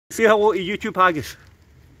Say hello to YouTube Haggis.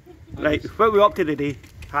 Right, what are we up to today?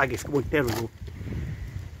 Haggis, come on, there we go.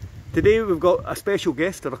 Today we've got a special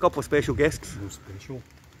guest, or a couple of special guests. No special.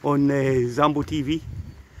 On ZamboTV.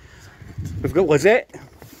 We've got Lizette. Say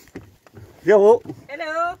hello.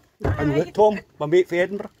 Hello. And we've got Tom, my mate from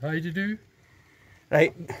Edinburgh. How do you do?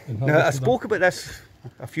 Right, now I spoke about this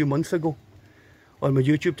a few months ago on my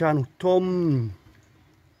YouTube channel. Tom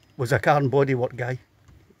was a car and bodywork guy.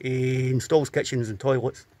 He installs kitchens and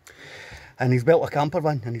toilets. And he's built a camper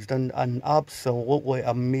van and he's done an absolutely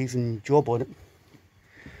amazing job on it.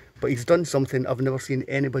 But he's done something I've never seen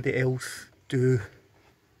anybody else do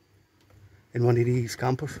in one of these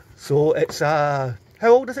campers. So it's a, how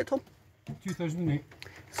old is it, Tom? 2008.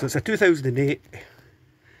 So it's a 2008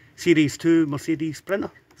 Series 2 Mercedes Sprinter.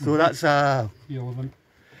 So that's a E11.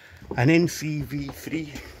 an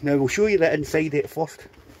NCV3. Now we'll show you the inside of it first.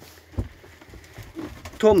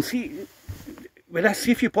 Tom, see, with this,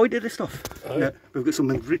 see if you pointed this stuff. Now, we've got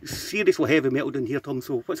some seriously heavy metal in here, Tom,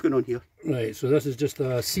 so what's going on here? Right, so this is just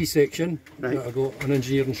a C-section that I got an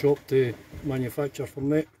engineering shop to manufacture from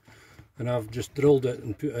that. And I've just drilled it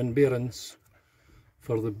and put in bearings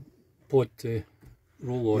for the pod to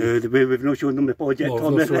roll on. No, the way we've not shown them the pod yet, No,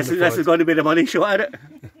 Tom. we've not This shown the is pod. going to be the money shot at it.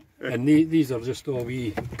 And these are just all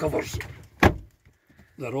wee covers.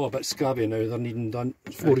 They're all a bit scabby now, they're needing done.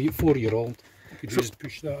 4-year-old. You could just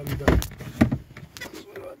push that a wee bit. So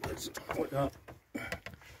that's like that.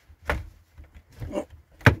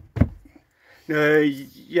 Now,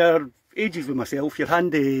 you're ages with myself, you're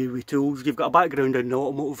handy with tools, you've got a background in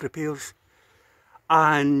automotive repairs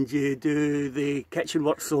and you do the kitchen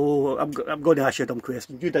work, so I'm going to ask you a dumb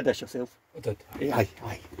question. You did this yourself? I did. Aye,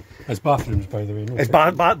 aye. It's bathrooms, by the way. No It's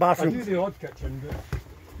kitchen. bathroom. I do the odd kitchen, but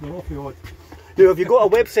they're awfully odd. Now, have you got a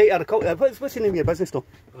website or a what's the name of your business, Tom?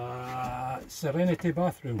 Serenity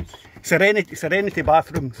Bathrooms. Serenity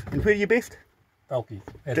Bathrooms. And where are you based? Dalkeith,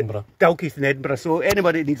 Edinburgh. Dalkeith in Edinburgh. So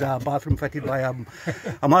anybody that needs a bathroom fitted by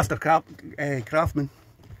a master craftsman.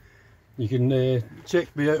 You can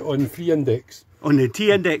check me out on Free Index. On the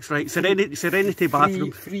T index, right? Serenity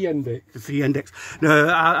Bathrooms. Free Index. The free index. Now,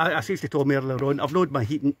 I said to Tom earlier on, I've not my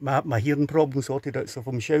hearing problem sorted out, so if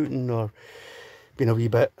I'm shouting or being a wee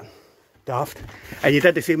bit daft. And you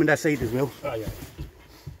did the same on that side as well. Ah, yeah.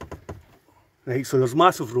 Right, so there's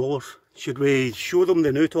massive rollers. Should we show them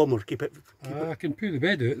the new, Tom, or keep it? I can pull the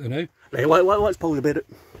bed out there now. Right, let's pull the bed out.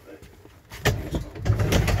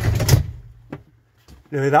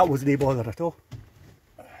 Now, that wasn't a bother at all.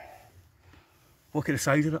 Look at the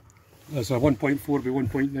size of it. That's a 1.4 by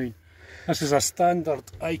 1.9. This is a standard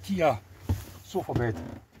IKEA sofa bed.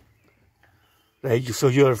 Right, so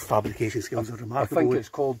your fabrication skills are remarkable. I think it's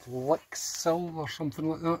called Lixil or something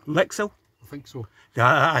like that. Lixil? I think so.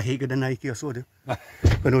 Yeah, I hate going to IKEA, so do.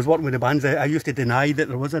 When I was working with the bands, I used to deny that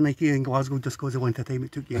there was an IKEA in Glasgow just because of the length of time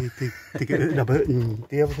it took you to get out and about and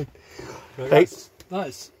do everything. Right.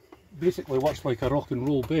 That's basically works like a rock and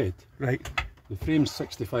roll bed. Right. The frame's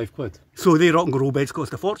 65 quid. So they rock and roll beds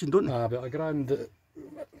cost a fortune, don't they? But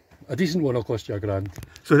a decent one will cost you £1,000.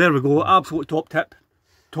 So there we go, absolute top tip.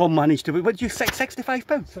 Tom managed to, what did you, £65?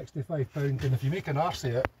 £65, and if you make an arse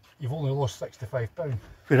of it, you've only lost £65.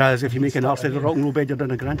 Whereas if you make an arse of the rock and roll bed, you're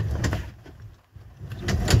done £1,000.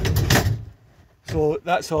 So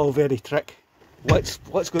that's all very trick. Let's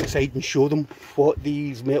go outside and show them what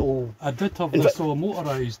these metal... I did have this all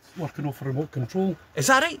motorised, working off a remote control. Is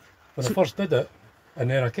that right? When I first did it, and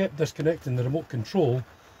then I kept disconnecting the remote control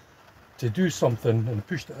to do something and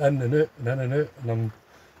pushed it in and out and in and out, and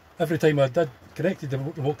every time I did connected the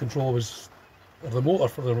remote control or the motor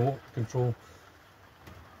for the remote control,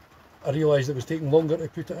 I realised it was taking longer to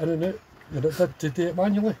put it in and out than it did to do it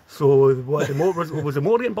manually. So what, the motor was the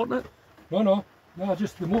motor getting burnt out? No,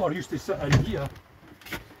 just the motor used to sit in here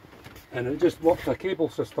and it just worked a cable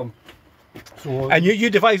system. So and you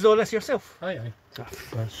devised all this yourself? Aye.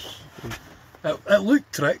 It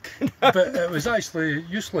looked trick, but it was actually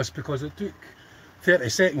useless because it took 30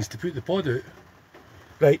 seconds to put the pod out.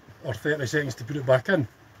 Right. Or 30 seconds to put it back in.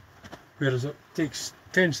 Whereas it takes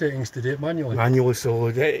 10 seconds to do it manually. Manually, so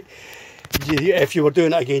if you were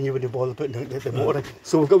doing it again, you wouldn't bother putting the motor in.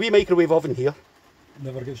 So we've got a wee microwave oven here.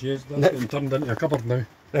 Never gets used. That's getting turned into a cupboard now.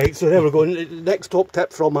 Right, so there we go. Next top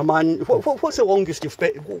tip from a man. What's the longest you've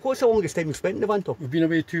spent? What's the longest time you've spent in the van, Tom? We've been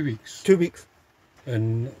away 2 weeks. 2 weeks.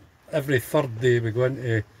 And every third day we go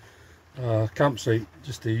into a campsite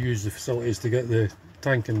just to use the facilities to get the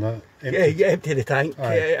tank and that empty. Yeah, empty the tank.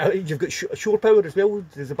 You've got shore power as well.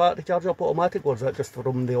 Does the battery charge up automatic, or is that just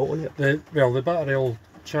from the alternator? Well, the battery will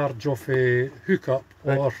charge off a hookup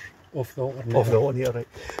or off the alternator. Off the alternator, right.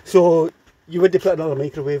 So you wouldn't put another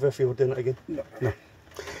microwave if you were doing it again? No.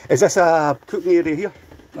 Is this a cooking area here?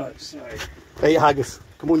 That's Right, Haggis.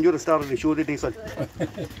 Come on, you're the star of the show today, son.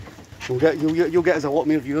 You'll get us a lot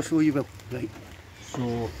more viewers, so you will. Right.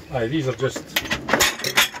 So, these are just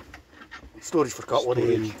storage for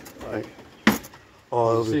cutlery. Right.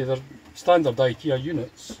 See, they're standard IKEA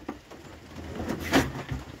units.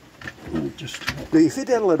 Now you said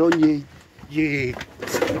earlier on you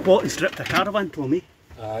bought and stripped a caravan, Tommy.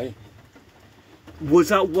 Aye. Was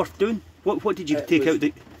that worth doing? What did you take out?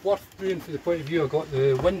 Worth doing from the point of view I got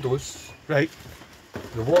the windows, right,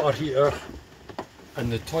 the water heater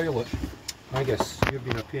and the toilet. I guess you've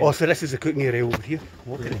been a pain. Oh, so this is the cooking area over here.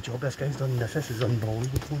 What kind of job this guy's done this? This is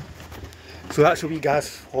unbelievable. So that's a wee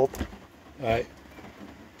gas hob. Aye.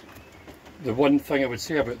 The one thing I would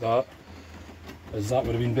say about that is that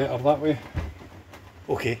would have been better that way.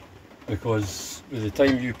 Okay. Because by the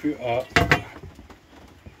time you put that,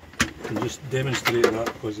 I can just demonstrate that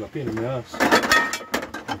because it's a pain in the ass.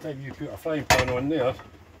 By the time you put a frying pan on there,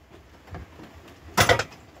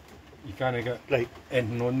 you can't get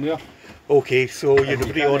anything on there. Okay, so you'd have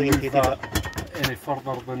reorientated that any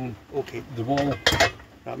further than the wall.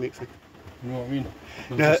 That makes it. You know what I mean?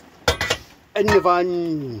 Now, in the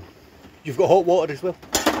van, you've got hot water as well.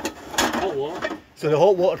 Hot water? So the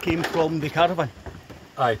hot water came from the caravan?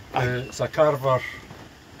 Aye. It's a Carver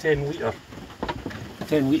 10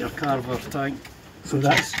 litre Carver tank. So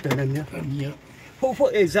that's down in there? Yeah.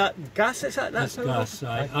 What is that? Gas is that? That's gas,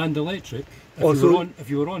 aye. And electric. If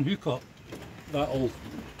you were on hookup, that'll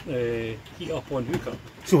heat up on hookup.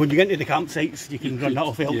 So when you get into the campsites, you can run that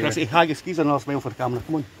off electricity. Haggis, give us another smile for the camera,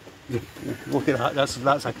 come on. Look at that,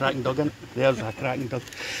 that's a cracking dug, isn't it? There's a cracking dug.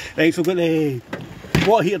 Right, so we've got the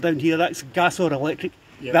water heater down here, that's gas or electric.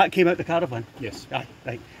 Yep. That came out the caravan? Yes. Aye,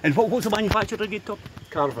 right. And what's the manufacturer again, Tom?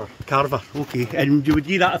 Carver. Carver, okay. And you would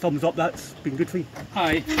give that a thumbs up, that's been good for you?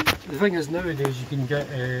 Aye. The thing is nowadays you can get,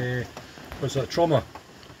 what's that, trauma?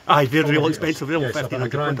 Aye, they're real expensive, they're yes,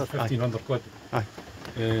 1,500 quid. Aye.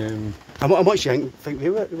 How much do you think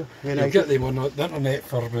they were? You get them on the internet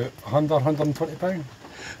for about £100–120.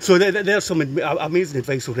 So there's some amazing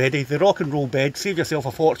advice already. The rock and roll bed, save yourself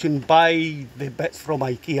a fortune, buy the bits from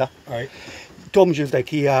IKEA. Right. Tom's used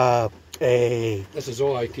IKEA. This is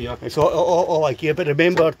all IKEA. It's all IKEA, but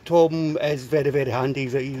remember Tom is very, very handy.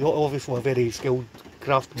 He's obviously a very skilled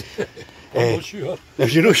craftsman. I'm not sure.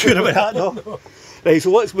 You're not sure about that, no? No. Right,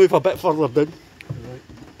 so let's move a bit further down. Right.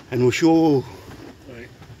 And we'll show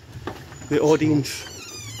the audience.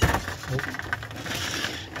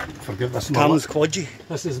 Forgive this. Cam's codgy.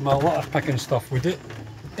 This is my litter picking stuff. Would it?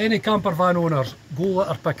 Any camper van owners, go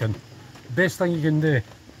litter picking. Best thing you can do.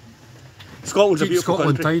 Scotland's a beautiful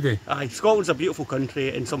country. Tidy. Aye, Scotland's a beautiful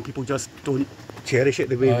country, and some people just don't cherish it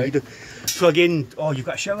the way we do. So again, you've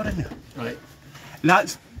got a shower in there. Right. And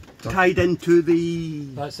that's tied into the.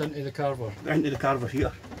 That's into the Carver. Into the Carver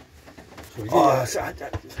here.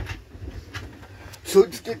 So,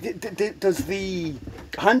 does the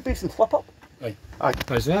hand basin flip up? Aye. Aye.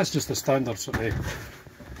 So that's just the standard sort of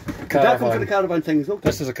caravan. Did that come for the caravan thing as well?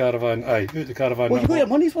 This is a caravan, aye. Out the caravan. Well, you got your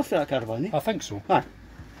money's worth for that caravan, eh? I think so. Aye.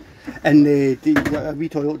 And a wee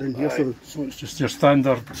toilet down here, so it's just your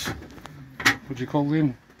standard, what do you call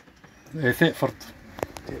them? Thetford.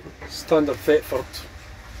 Standard Thetford.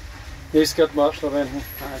 No skid marks or anything.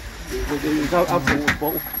 Absolutely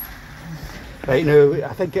bottle. Right now,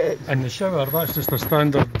 I think it... And the shower, that's just a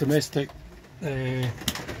standard domestic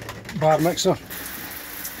bar mixer.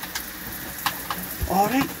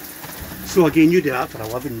 Alright. So again, you do that for a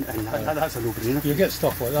living, and that's a no-brainer. You get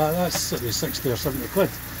stuff like that, that's sort of 60 or 70 quid.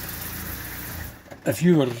 If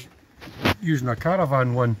you were using a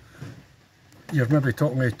caravan one, you're maybe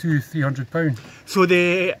talking about £200–300. So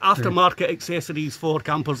the aftermarket accessories for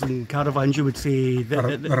campers and caravans, you would say... They're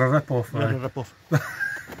a rip-off. They're a rip-off.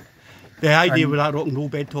 The idea with that rock and roll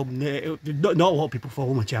bed, Tom, not a lot of people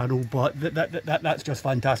follow my channel, but that's just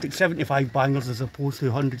fantastic. 75 bangers as opposed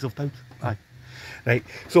to hundreds of pounds. Aye. Right,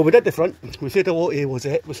 so we did the front. We said a lot of was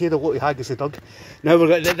it. We said a lot of Haggis had dug. Now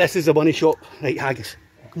we're going. This is the money shop. Right, Haggis.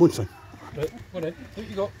 Come on, son. Right, go on in. What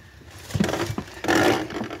you got?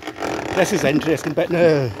 This is the interesting bit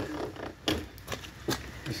now.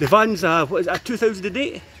 The van's what is that?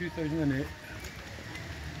 2008. 2008.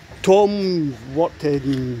 Tom worked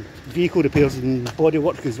in vehicle repairs and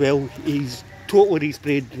bodywork as well. He's totally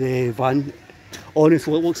resprayed the van.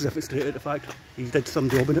 Honestly, it looks as if it's straight out of the factory. He's did some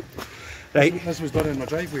job in it. Right. This was done in my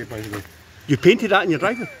driveway, by the way. You painted that in your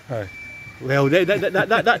driveway? Aye. Well,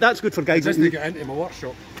 that's good for guys. Just to get into my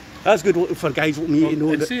workshop. That's good for guys like me to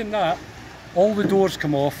know. And saying that, all the doors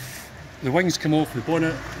come off, the wings come off, the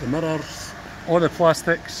bonnet, the mirrors, all the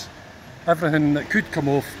plastics, everything that could come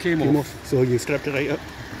off came off. So you stripped it right up.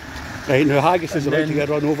 Right, now Haggis is about to get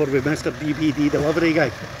run over with Mr. DVD delivery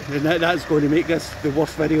guy. And that's going to make this the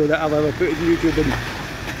worst video that I've ever put on YouTube,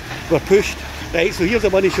 and we're pushed. Right, so here's a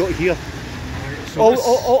money shot here. So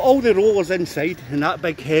all the rollers inside and that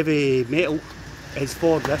big heavy metal is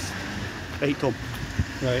for this. Right, Tom?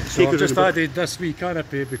 Right, so I've just added this wee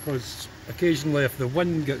canopy because occasionally if the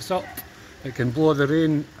wind gets up, it can blow the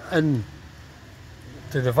rain in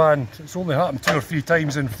to the van. It's only happened 2 or 3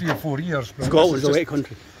 times in 3 or 4 years. Scotland's a wet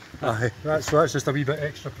country. Aye, so that's just a wee bit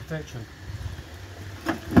extra protection.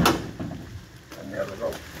 And there we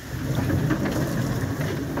go.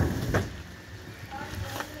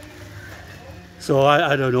 So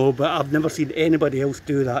I don't know, but I've never seen anybody else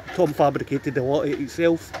do that. Tom fabricated a lot of it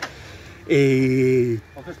himself.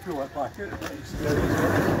 I'll just pull it back out.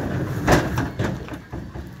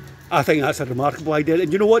 I think that's a remarkable idea.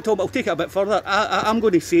 And you know what, Tom, I'll take it a bit further. I'm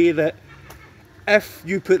going to say that if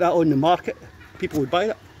you put that on the market, people would buy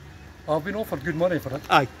that. I've been offered good money for it.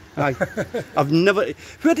 Aye. I've never...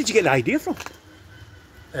 Where did you get the idea from?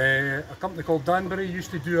 A company called Danbury used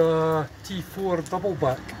to do a T4 double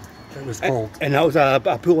back, it was called. And that was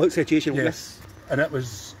a pull-out situation? Yes, and it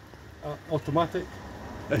was automatic.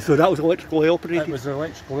 So that was electrically operated? It was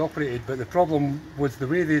electrically operated, but the problem with the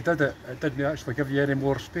way they did it, it didn't actually give you any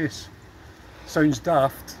more space. Sounds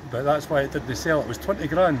daft, but that's why it didn't sell. It was 20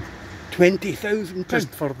 grand. 20,000 just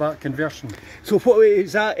for that conversion. So what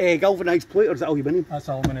is that, galvanised plate or is that aluminium? That's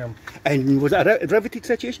aluminium. And was it a riveted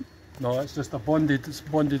situation? No, it's just it's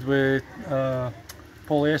bonded with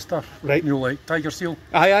polyester, right? You know, like tiger seal.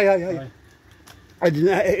 Aye. And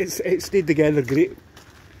it stayed together great.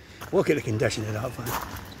 Look at the condition of that van.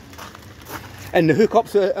 And the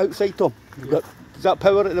hookups outside, Tom. Is that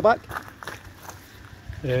power at the back?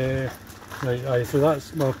 Right, aye. So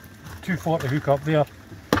that's my 240 hookup there.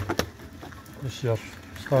 This is your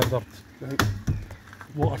standard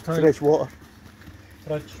water tank. Fresh water.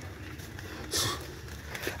 Fridge.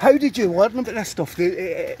 How did you learn about this stuff?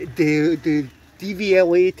 The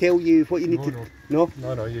DVLA tell you what you need to... No?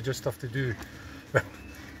 No, you just have to do... Well,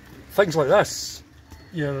 things like this,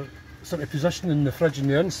 you're sort of positioning the fridge on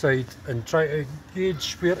the inside and try to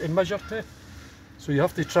gauge where to measure to. So you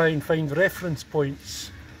have to try and find reference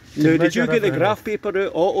points. Now, did you get the graph paper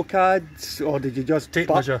out, AutoCADs, or did you just... Tape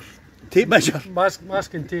measure. Tape measure?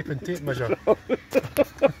 Masking tape and tape measure.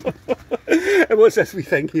 And what's this wee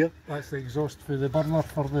thing here? That's the exhaust for the burner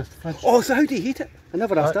for the fridge. Oh, so how do you heat it? I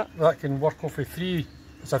never asked that. That can work off a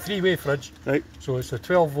it's a 3-way fridge. Right. So it's a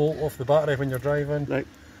 12 volt off the battery when you're driving. Right.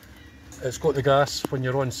 It's got the gas when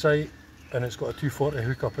you're on site, and it's got a 240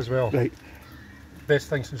 hookup as well. Right. Best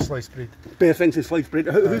thing since sliced bread. Best thing since sliced bread.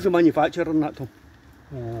 Who's the manufacturer on that, Tom?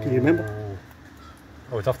 Can you remember?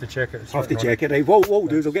 I would have to check it. I'll have to check it, right. What we'll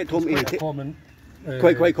do is I'll get Tom to...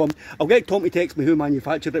 Quite common. I'll get Tom to text me who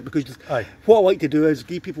manufactured it, because what I like to do is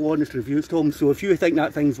give people honest reviews, Tom. So if you think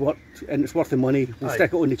that thing's worked and it's worth the money, we'll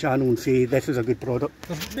stick it on the channel and say this is a good product.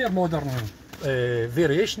 There's more modern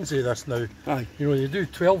variations of this now. You know, you do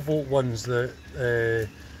 12 volt ones that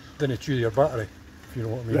didn't chew your battery, if you know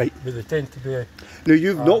what I mean. Right. But they tend to be... Now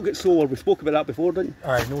you've not got solar, we spoke about that before, didn't you?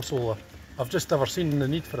 Aye, no solar. I've just never seen the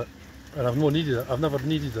need for it, and I've not needed it. I've never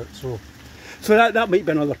needed it, so... So that might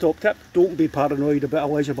be another top tip. Don't be paranoid about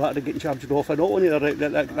a leisure battery getting charged off. I don't want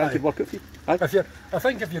that could work out for you. I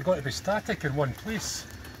think if you're going to be static in one place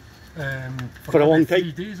for a long time,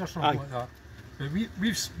 3 days or something like that. But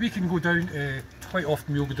we can go down to, quite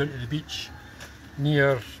often we'll go down to the beach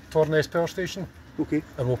near Torness Power Station. Okay.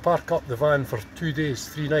 And we'll park up the van for 2 days,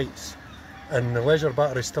 3 nights, and the leisure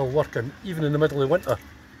battery's still working, even in the middle of winter.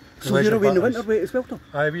 So you're away in the winter as well, Tom?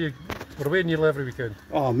 Aye, we're away nearly every weekend.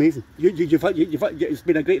 Oh, amazing. It's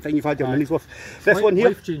been a great thing, you've had your money's worth. This one here...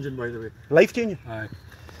 Life-changing, by the way. Life-changing? Aye.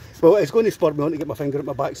 Well, it's going to spur me on to get my finger at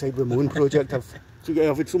my backside with my own project.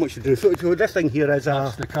 I've had so much to do. So this thing here is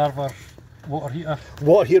That's the Carver water heater.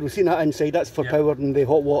 Water heater, we've seen that inside. That's for powering the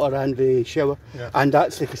hot water and the shower. Yeah. And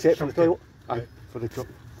that's the cassette for the toilet. Aye, for the truck.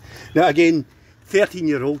 Now again,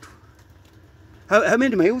 13-year-old. How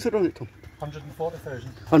many miles are on it, Tom? 140,000.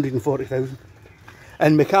 140,000.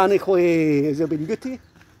 And mechanically, has it been good to you?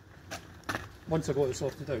 Once I got it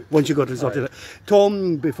sorted out. Once you got it sorted out.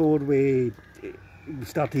 Tom, before we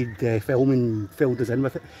started filming, filled us in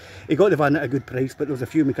with it. He got the van at a good price, but there was a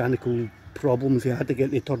few mechanical problems. He had to get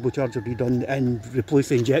the turbocharger redone and replace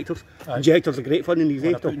the injectors. Injectors are great fun in these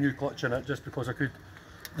days. I put a new clutch in it just because I could.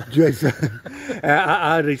 Yes.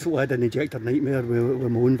 I recently had an injector nightmare with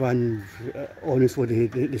my own van. Honestly,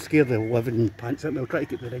 they scared the living pants out me. I'll try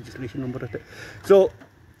to get the registration number at it. So,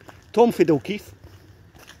 Tom Fiddle Keith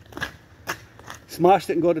smashed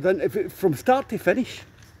it and got it done. From start to finish,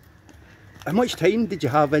 How much time did you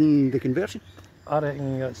have in the conversion? I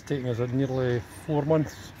reckon it's taken us nearly 4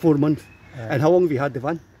 months. 4 months. And how long have you had the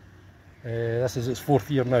van? This is its 4th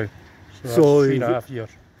year now, so that's 3.5 years.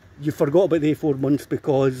 You forgot about the 4 months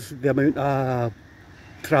because the amount of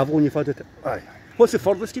travelling you've had with it? Aye. What's the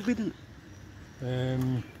furthest you've been?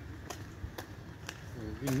 Been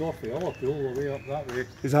north of Liverpool, all the way up that way.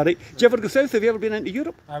 Is that right? Do you ever go south? Have you ever been into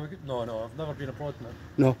Europe? No, I've never been abroad now.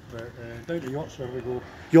 No. But down to Yorkshire we go.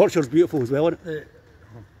 Yorkshire's beautiful as well, isn't it?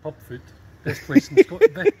 Pub food, best place in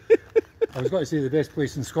Scotland. I was going to say the best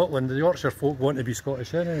place in Scotland. The Yorkshire folk want to be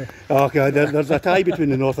Scottish anyway. Okay, there's a tie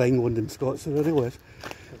between the North of England and Scots, so there really was.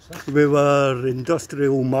 We were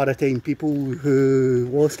industrial maritime people who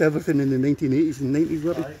lost everything in the 1980s and 90s,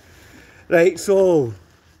 weren't we? Right, so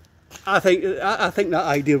I think that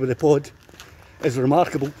idea with the pod is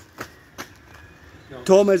remarkable. No.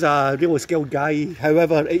 Tom is a really skilled guy,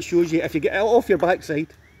 however it shows you if you get it off your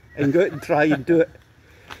backside and go out and try and do it,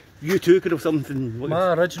 you too could have something.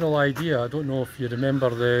 My original idea, I don't know if you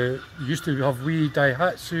remember, used to have wee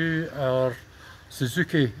Daihatsu or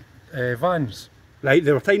Suzuki vans. Right,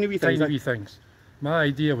 they were tiny wee things. Tiny wee things. My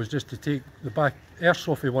idea was just to take the back air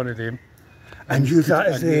sofa of one of them and use that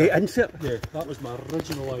as the insert? Yeah, that was my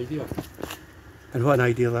original idea. And what an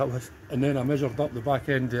idea that was. And then I measured up the back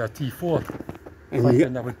end of a T4, and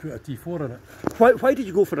thinking I would put a T4 in it. Why did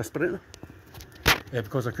you go for a Sprinter?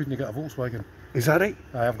 Because I couldn't get a Volkswagen. Is that right?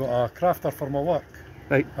 I've got a crafter for my work.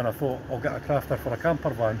 Right. And I thought I'll get a crafter for a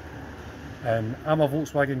camper van. And I'm a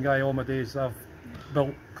Volkswagen guy all my days. I've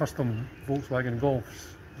built custom Volkswagen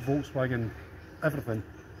Golfs, Volkswagen everything.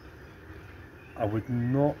 I would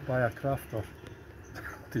not buy a crafter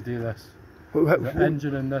to do this. The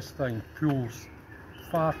engine in this thing pulls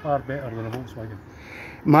far better than a Volkswagen.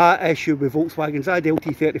 My issue with Volkswagens, I had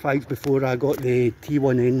LT35s before I got the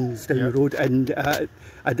T1Ns down the road, and I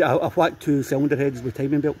whacked 2 cylinder heads with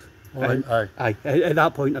timing belts. Aye. At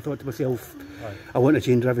that point I thought to myself, I want a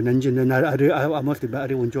chain driven engine, and I must admit I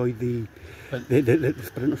really enjoyed the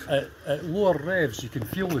Sprinters. At lower revs you can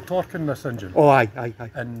feel the torque in this engine. Oh aye.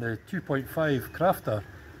 And the 2.5 crafter,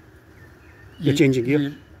 you're changing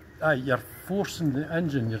gear. You're forcing the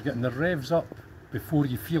engine, you're getting the revs up before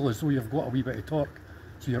you feel as though you've got a wee bit of torque.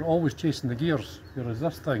 So you're always chasing the gears, whereas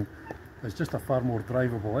this thing is just a far more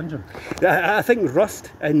drivable engine. I think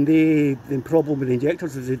rust and the problem with the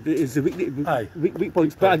injectors is the weak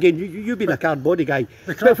points. But again, you've been a car body guy.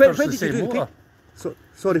 The crafter's the same motor.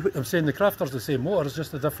 Sorry. I'm saying the crafter's the same motor, it's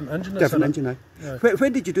just a different engine. Different engine, aye. Yeah.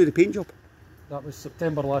 When did you do the paint job? That was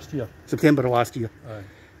September last year. September last year. Aye.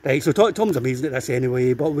 Right, so Tom's amazing at this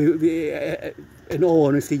anyway, but in all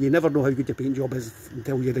honesty, you never know how good your paint job is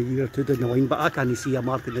until you're a year or two down the line, but I can't see a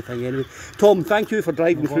mark in the thing anyway. Tom, thank you for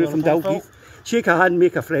driving through from Dalkeith. Shake a hand,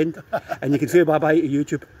 make a friend, and you can say bye-bye to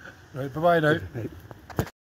YouTube. Right, bye-bye now. Right.